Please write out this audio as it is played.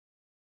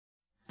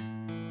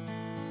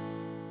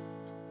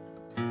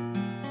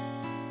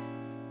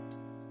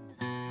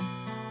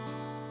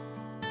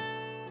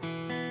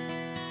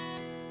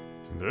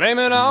Blame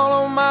it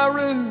all on my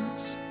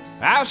roots.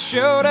 I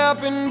showed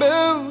up in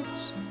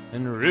boots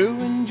and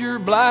ruined your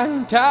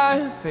black tie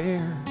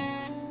affair.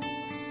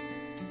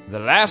 The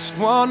last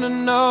one to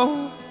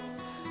know,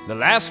 the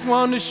last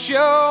one to show,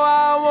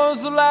 I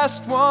was the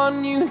last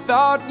one you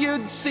thought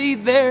you'd see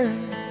there.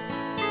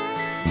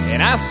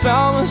 And I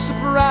saw the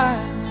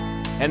surprise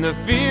and the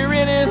fear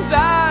in his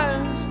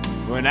eyes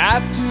when I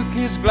took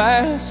his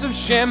glass of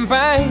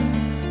champagne.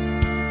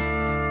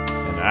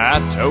 And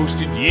I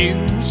toasted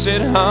you,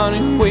 said,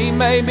 honey, we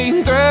may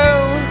be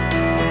through,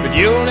 but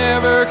you'll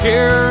never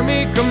hear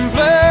me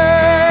complain.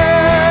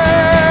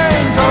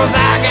 'Cause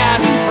I got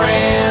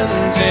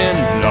friends in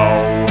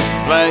low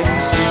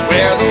places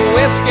where the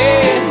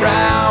whiskey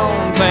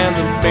drowns and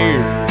the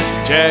beer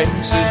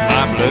chases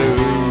my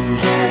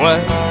blues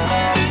away.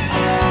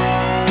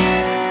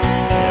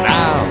 And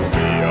I'll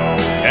be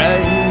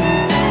okay.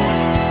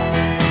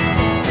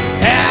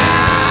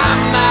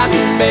 I'm not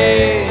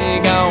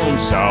big on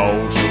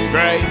social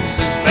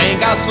graces.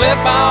 Think I'll slip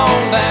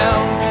on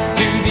down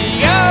to the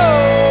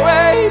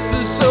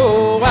oasis.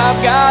 So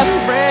I've got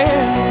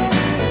friends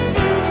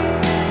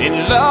in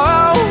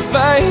low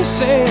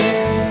places.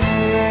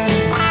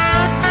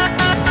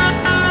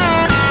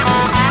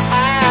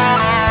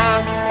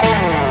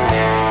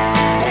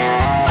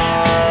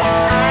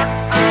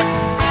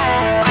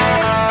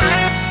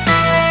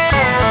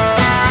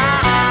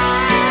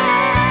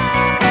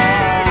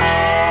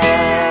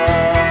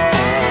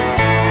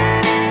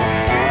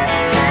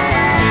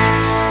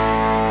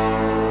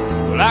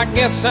 Well, I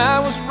guess I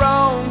was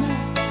wrong,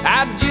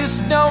 I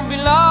just don't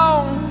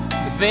belong.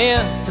 But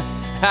then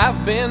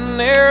I've been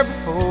there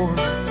before.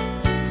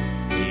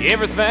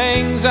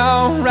 Everything's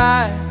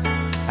alright,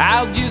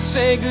 I'll just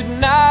say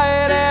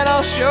goodnight and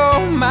I'll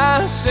show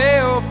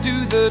myself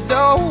to the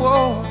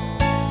door.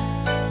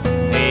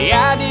 Hey,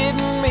 I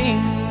didn't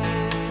mean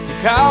to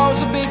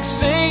cause a big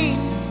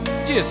scene.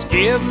 Just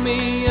give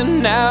me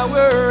an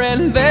hour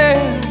and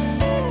then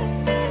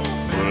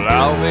we'll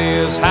all be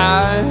as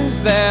high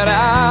as that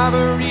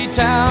ivory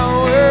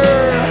tower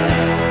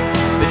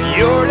that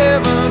you're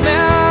living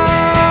in.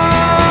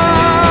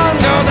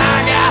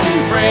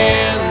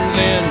 Friends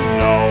in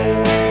low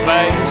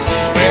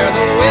places where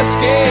the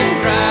whiskey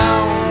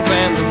drowns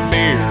and the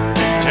beer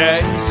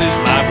chases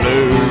my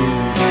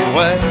blues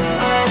away.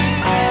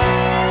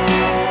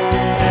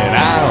 And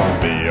I'll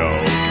be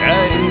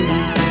okay.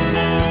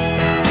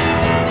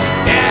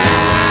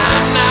 Yeah,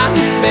 I'm not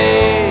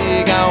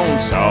big on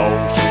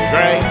social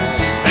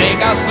graces. Think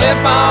I'll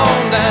slip on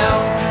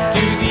down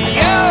to the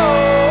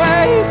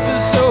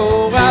oasis. So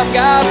I've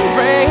got a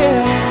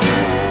friend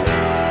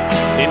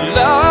in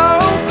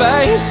love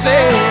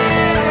places.